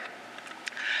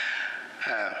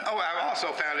 I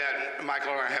also found out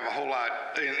Michael and I have a whole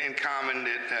lot in common,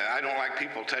 that I don't like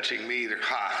people touching me either.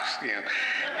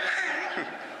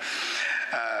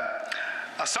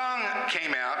 A song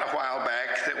came out a while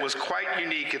back that was quite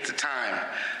unique at the time,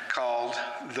 called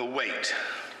The Wait.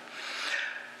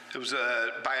 It was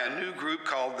by a new group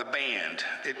called The Band.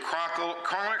 It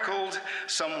chronicled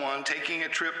someone taking a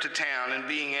trip to town and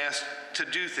being asked to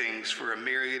do things for a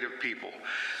myriad of people.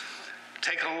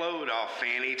 Take a load off,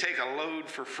 Fanny. Take a load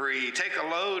for free. Take a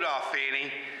load off,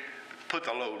 Fanny. Put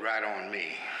the load right on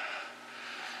me.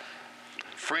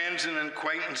 Friends and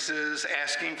acquaintances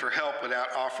asking for help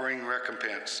without offering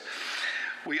recompense.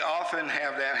 We often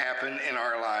have that happen in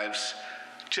our lives.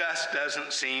 Just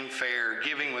doesn't seem fair,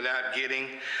 giving without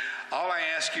getting. All I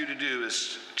ask you to do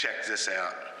is check this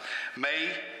out.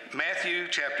 Matthew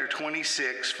chapter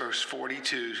 26, verse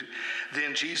 42,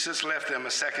 then Jesus left them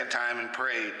a second time and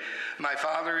prayed, my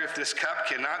Father, if this cup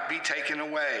cannot be taken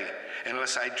away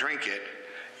unless I drink it,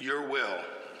 your will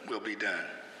be done.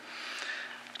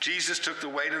 Jesus took the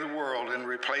weight of the world and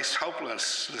replaced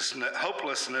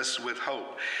hopelessness with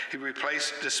hope. He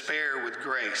replaced despair with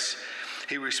grace.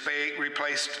 He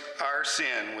replaced our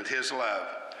sin with his love.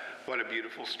 What a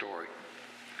beautiful story.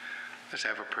 Let's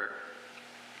have a prayer.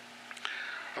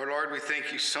 Oh Lord, we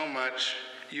thank you so much.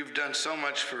 You've done so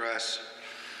much for us.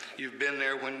 You've been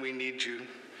there when we need you.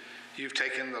 You've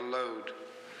taken the load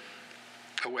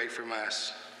away from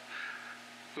us.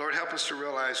 Lord, help us to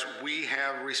realize we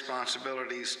have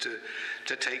responsibilities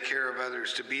to take care of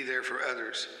others, to be there for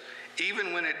others,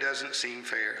 even when it doesn't seem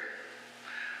fair.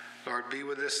 Lord, be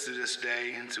with us through this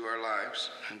day and through our lives.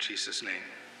 In Jesus' name,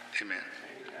 amen.